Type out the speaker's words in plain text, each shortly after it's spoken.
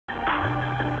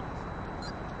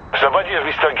The body of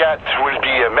Mr. Gat will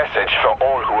be a message for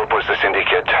all who oppose the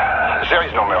Syndicate. There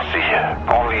is no mercy,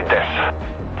 only death.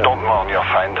 Don't mourn your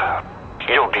friend.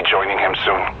 You'll be joining him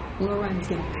soon. Lauren's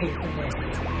gonna pay for this.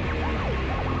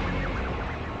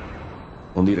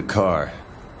 We'll need a car.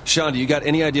 Sean, do you got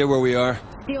any idea where we are?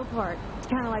 Steelport. It's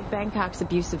kind of like Bangkok's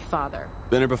abusive father.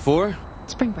 Been here before?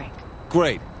 Spring break.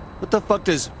 Great. What the fuck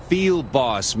does field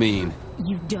boss mean?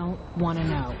 You don't want to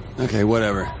know. Okay,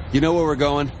 whatever. You know where we're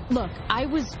going? Look, I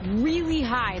was really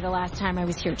high the last time I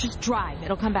was here. Just drive.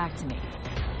 It'll come back to me.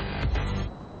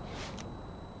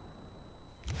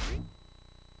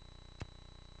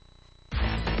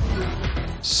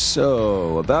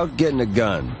 So, about getting a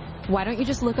gun. Why don't you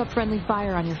just look up friendly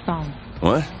fire on your phone?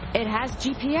 What? It has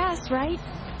GPS, right?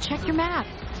 Check your map.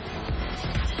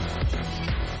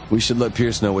 We should let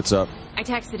Pierce know what's up. I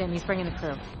texted him. He's bringing the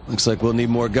crew. Looks like we'll need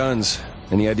more guns.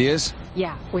 Any ideas?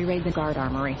 Yeah, we raid the guard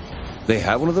armory. They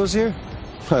have one of those here?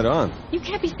 Right on. You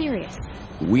can't be serious.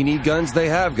 We need guns, they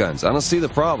have guns. I don't see the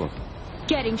problem.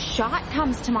 Getting shot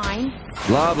comes to mind.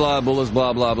 Blah, blah, bullets,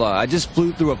 blah, blah, blah. I just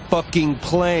flew through a fucking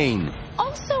plane.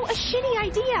 Also, a shitty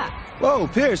idea. Whoa,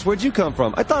 Pierce, where'd you come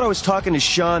from? I thought I was talking to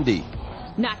Shondi.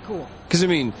 Not cool. Because, I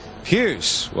mean,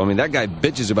 Pierce, well, I mean, that guy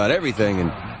bitches about everything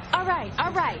and...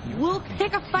 All right. We'll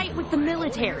pick a fight with the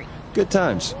military. Good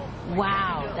times.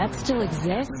 Wow, that still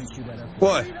exists?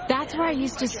 What? That's where I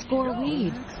used to score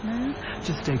weed.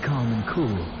 Just stay calm and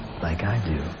cool, like I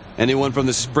do. Anyone from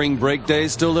the spring break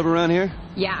days still live around here?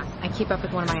 Yeah, I keep up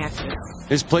with one of my exes.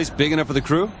 Is place big enough for the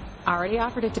crew? Already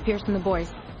offered it to Pierce and the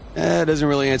boys. Doesn't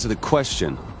really answer the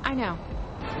question. I know.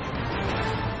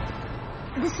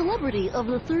 The celebrity of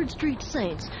the 3rd Street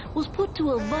Saints was put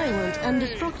to a violent and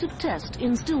destructive test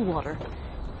in Stillwater.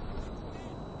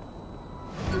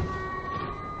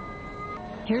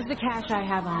 Here's the cash I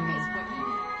have on me.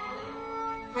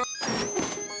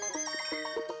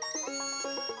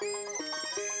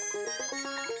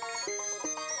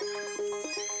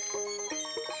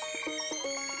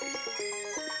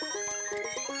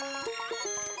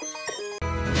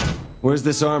 Where's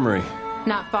this armory?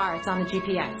 Not far, it's on the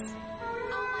GPS.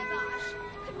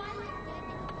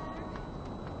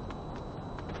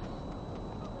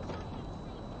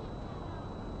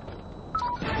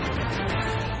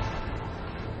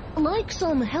 Like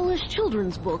some hellish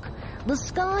children's book, the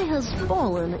sky has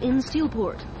fallen in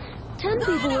Steelport. 10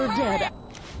 people are dead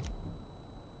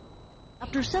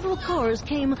after several cars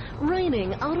came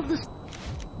raining out of the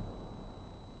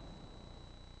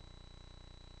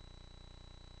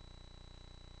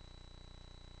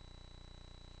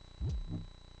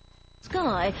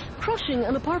sky, crushing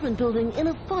an apartment building in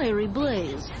a fiery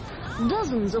blaze.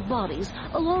 Dozens of bodies,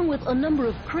 along with a number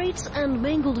of crates and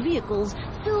mangled vehicles,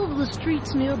 filled the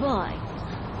streets nearby.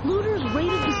 Looters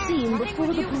raided the scene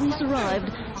before the police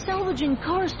arrived, salvaging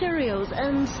car stereos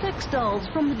and sex dolls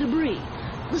from the debris.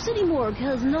 The city morgue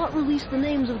has not released the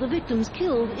names of the victims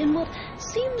killed in what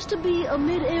seems to be a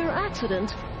mid-air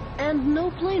accident, and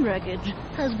no plane wreckage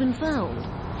has been found.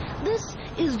 This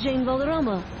is Jane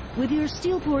Valderrama with your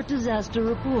Steelport Disaster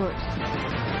Report.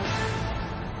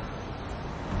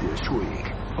 This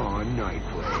week on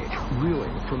Nightblade,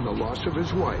 reeling from the loss of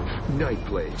his wife,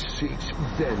 Nightblade seeks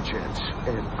vengeance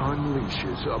and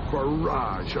unleashes a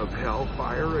barrage of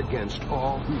hellfire against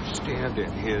all who stand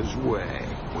in his way.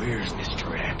 Where's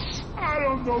Mr. X? I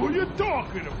don't know what you're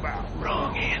talking about.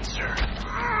 Wrong answer.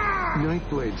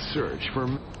 Nightblade's search for...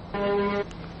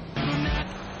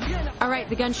 All right,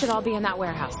 the guns should all be in that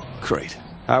warehouse. Great.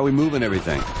 How are we moving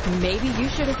everything? Maybe you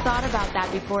should have thought about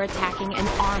that before attacking an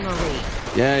armory.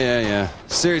 Yeah.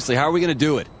 Seriously, how are we gonna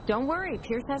do it? Don't worry,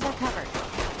 Pierce has that covered.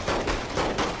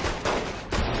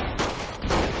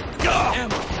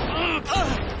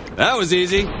 That was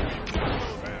easy.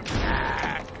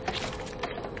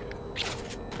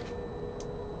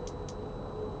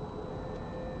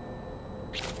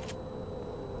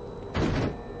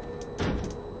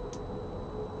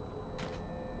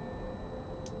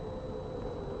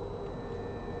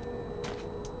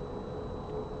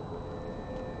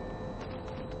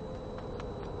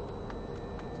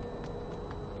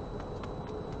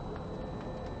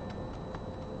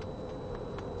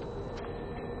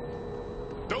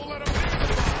 Don't let him in.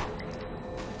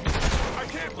 I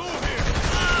can't move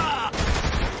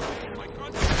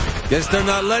here. Guess they're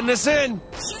not letting us in.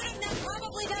 Shooting them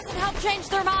probably doesn't help change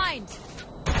their mind.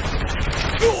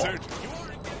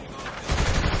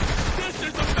 This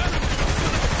is the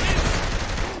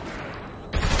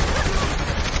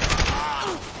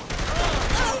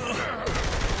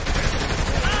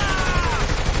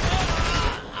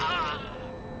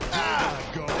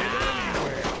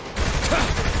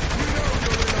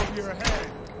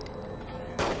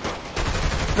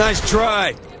Nice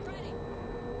try.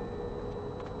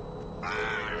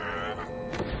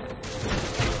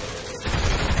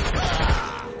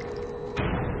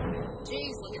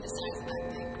 Jeez, look at the size of that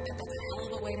thing. Bet that's a hell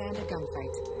of a way to end a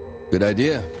gunfight. Good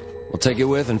idea. We'll take it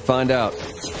with and find out.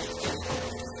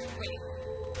 Wait,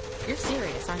 you're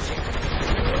serious, aren't you?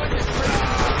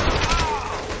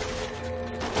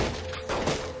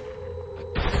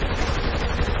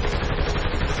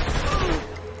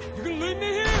 You gonna leave me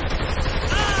here?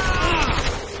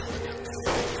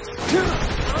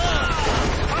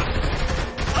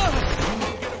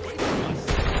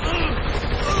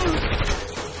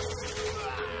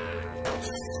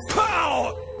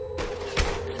 Pow!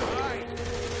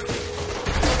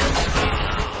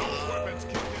 Weapons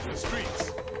kicked in the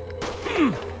streets.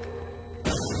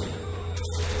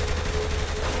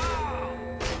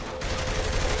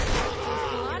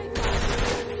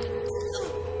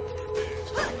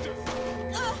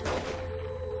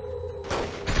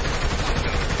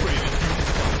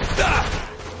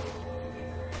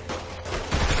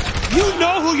 You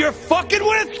know who you're fucking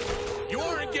with? You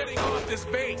aren't getting off this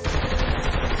base.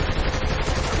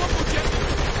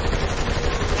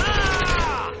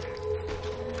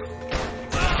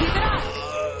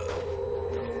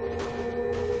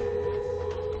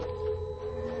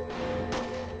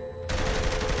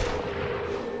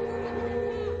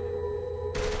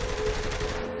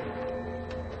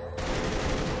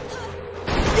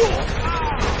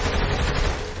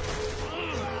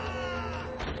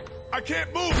 I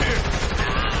can't move here.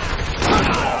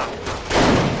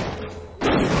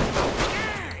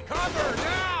 Cover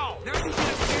now! Now you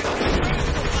can't stand on the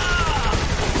ground.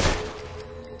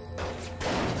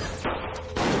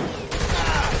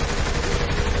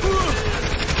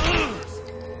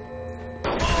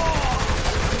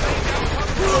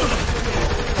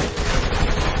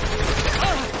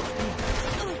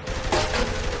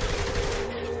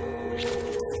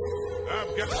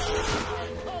 I've got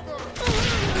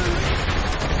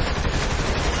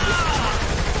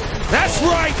That's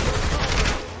right!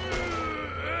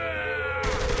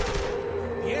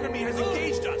 the enemy has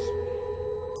engaged us.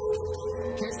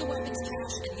 Here's the weapons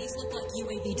cache, and these look like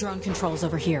UAV drone controls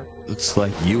over here. Looks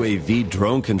like UAV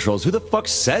drone controls. Who the fuck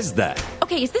says that?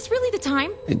 Okay, is this really the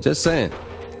time? Hey, just saying.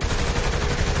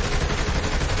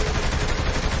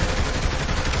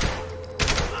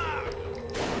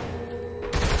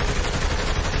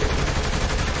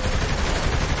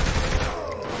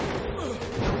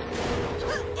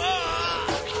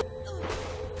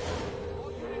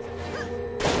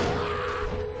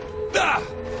 Ah!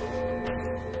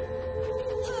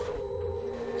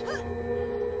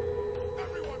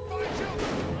 Everyone, find shelter.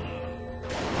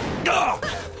 Ah!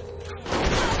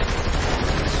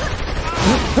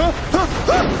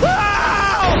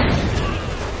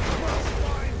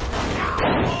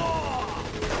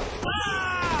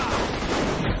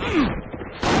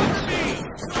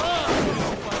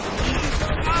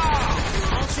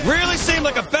 Really seemed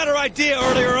like a better idea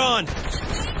earlier on.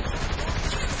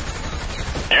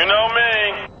 You know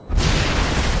me.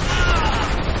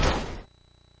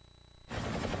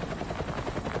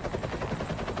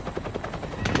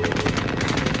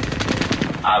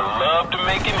 I love to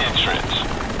make an entrance.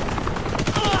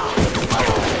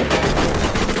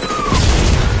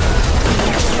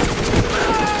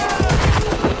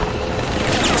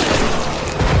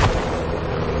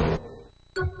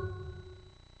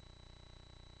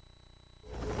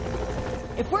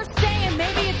 If we're staying,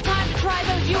 maybe it's time to try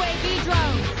those UAV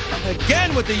drones.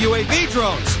 Again with the UAV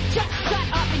drones. Just shut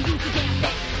up and use the damn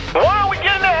thing. Why are we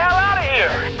getting the hell out of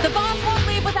here? The bombs won't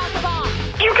leave without the bomb.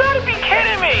 You gotta be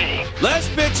kidding me! Less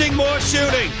bitching, more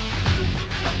shooting.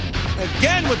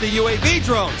 Again with the UAV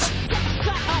drones. Just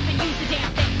shut up and use the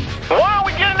damn thing. Why are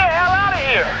we getting the hell out of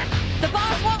here? The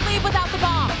bombs won't leave without the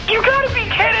bomb. You gotta be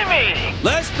kidding me!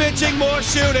 Less bitching, more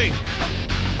shooting.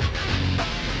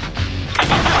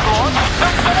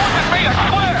 I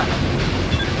swear!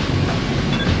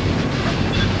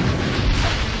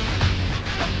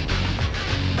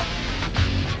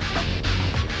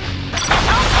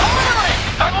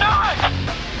 I'm not!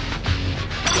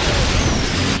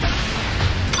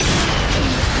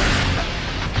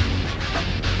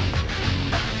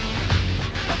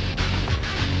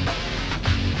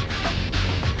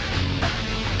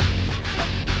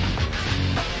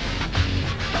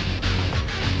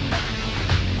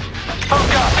 Oh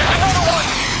god, there's another one!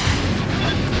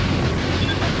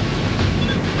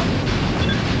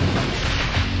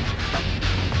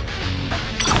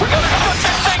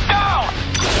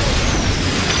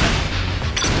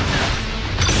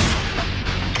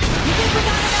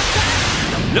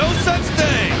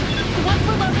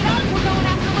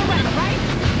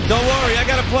 Don't worry, I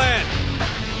got a plan.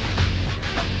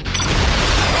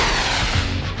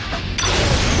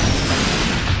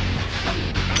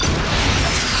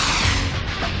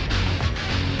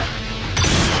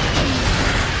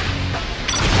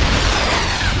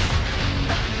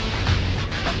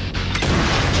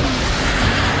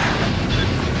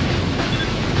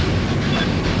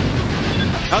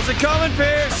 How's it coming,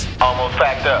 Pierce? Almost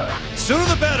packed up. Sooner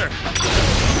the better.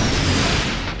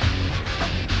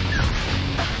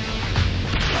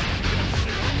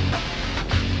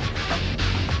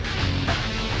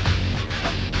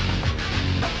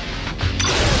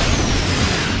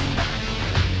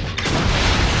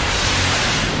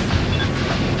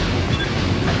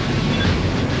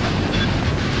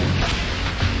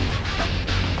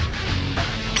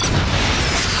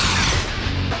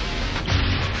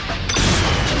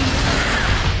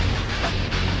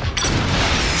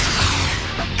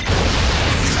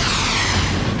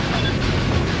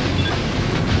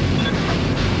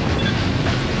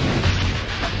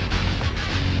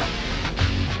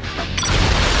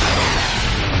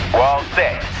 We're all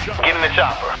set. Get in the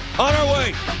chopper. On our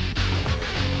way.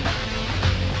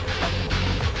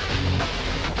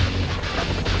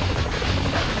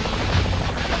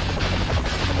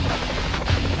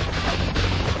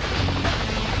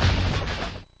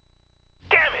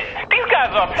 Damn it! These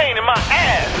guys are a pain in my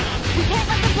ass. We can't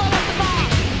let them blow up the bomb.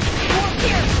 Warp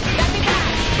here. Got me back.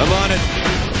 I'm on it.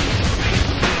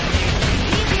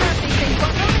 Easier if these things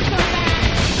don't move so fast.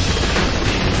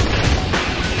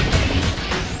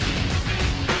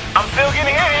 I'm still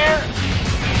getting in here.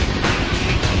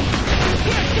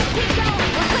 Here, just keep going.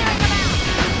 We're clearing them out.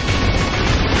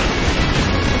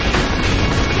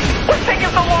 What's taking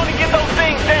so long to get those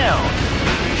things down?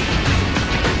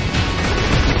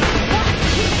 Watch,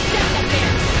 keep it steady up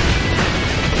there.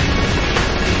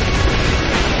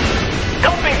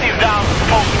 Don't think these dials are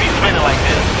supposed to be spinning like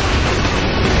this.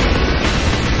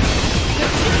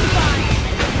 You're doing fine.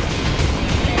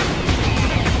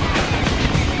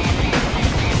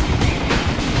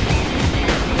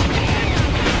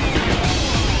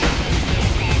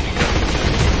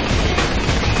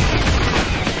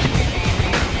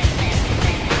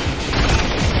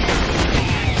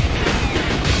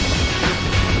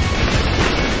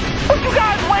 What you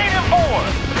guys waiting for?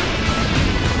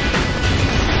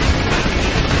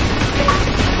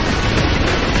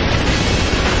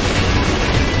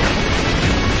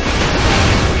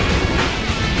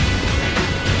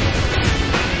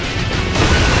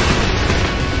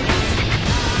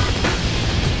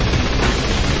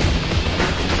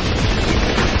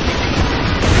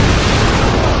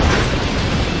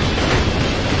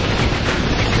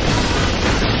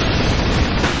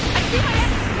 I see my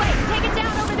exit plate. Take it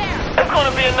down over there. There's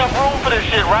gonna be enough room for this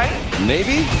shit, right?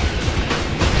 Maybe?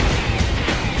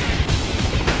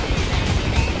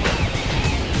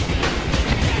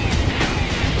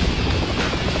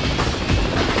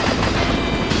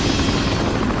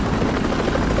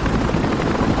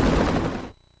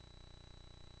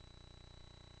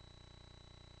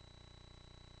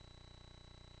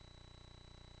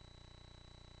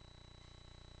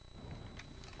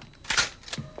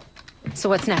 So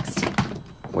what's next?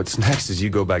 What's next is you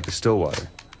go back to Stillwater.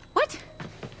 What?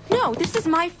 No, this is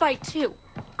my fight too.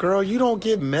 Girl, you don't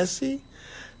get messy.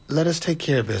 Let us take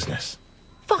care of business.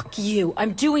 Fuck you.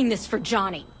 I'm doing this for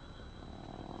Johnny.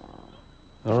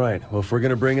 All right, well, if we're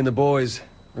gonna bring in the boys,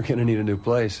 we're gonna need a new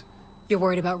place. You're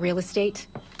worried about real estate?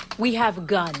 We have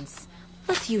guns.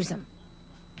 Let's use them.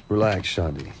 Relax,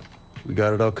 Shandi. We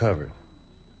got it all covered.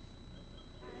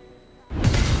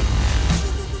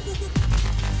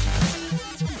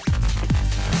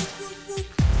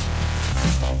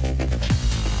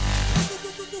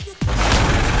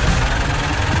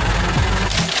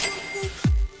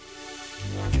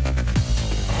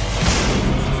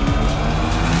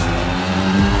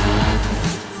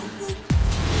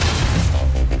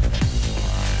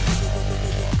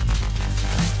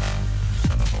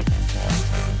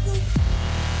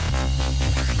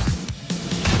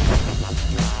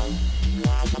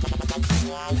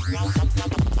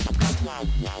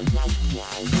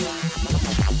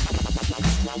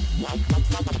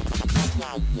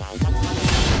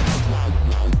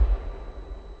 Wow.